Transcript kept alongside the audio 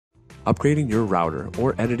Upgrading your router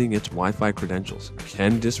or editing its Wi-Fi credentials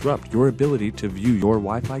can disrupt your ability to view your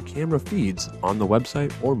Wi-Fi camera feeds on the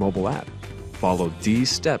website or mobile app. Follow these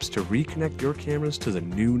steps to reconnect your cameras to the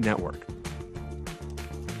new network.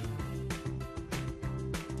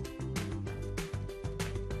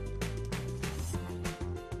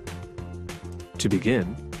 To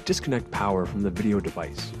begin, disconnect power from the video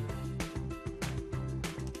device.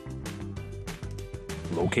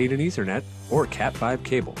 Locate an Ethernet or Cat5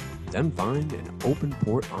 cable, then find an open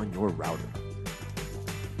port on your router.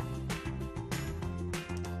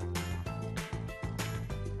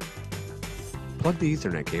 Plug the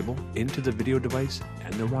Ethernet cable into the video device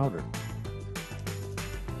and the router.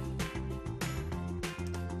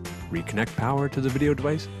 Reconnect power to the video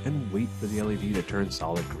device and wait for the LED to turn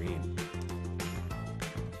solid green.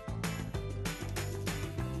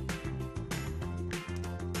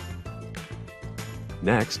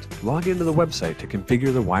 Next, log into the website to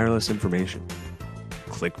configure the wireless information.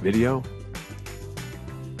 Click Video,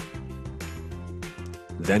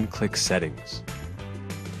 then click Settings.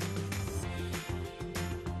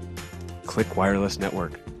 Click Wireless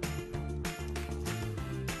Network.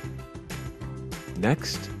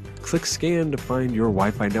 Next, click Scan to find your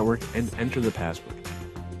Wi-Fi network and enter the password.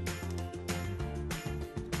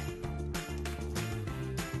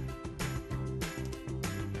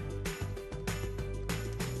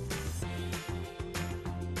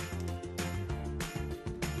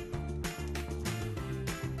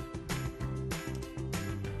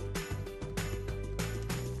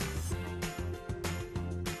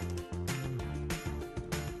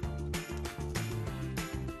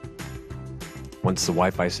 Once the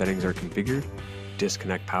Wi-Fi settings are configured,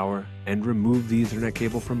 disconnect power and remove the Ethernet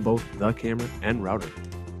cable from both the camera and router.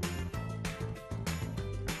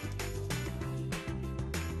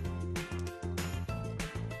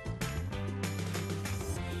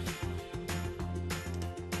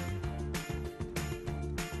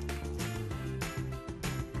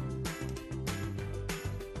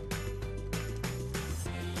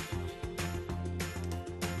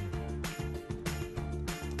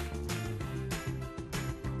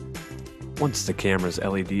 Once the camera's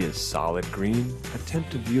LED is solid green,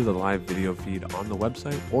 attempt to view the live video feed on the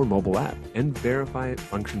website or mobile app and verify it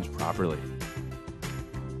functions properly.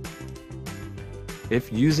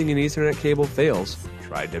 If using an Ethernet cable fails,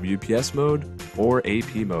 try WPS mode or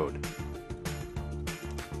AP mode.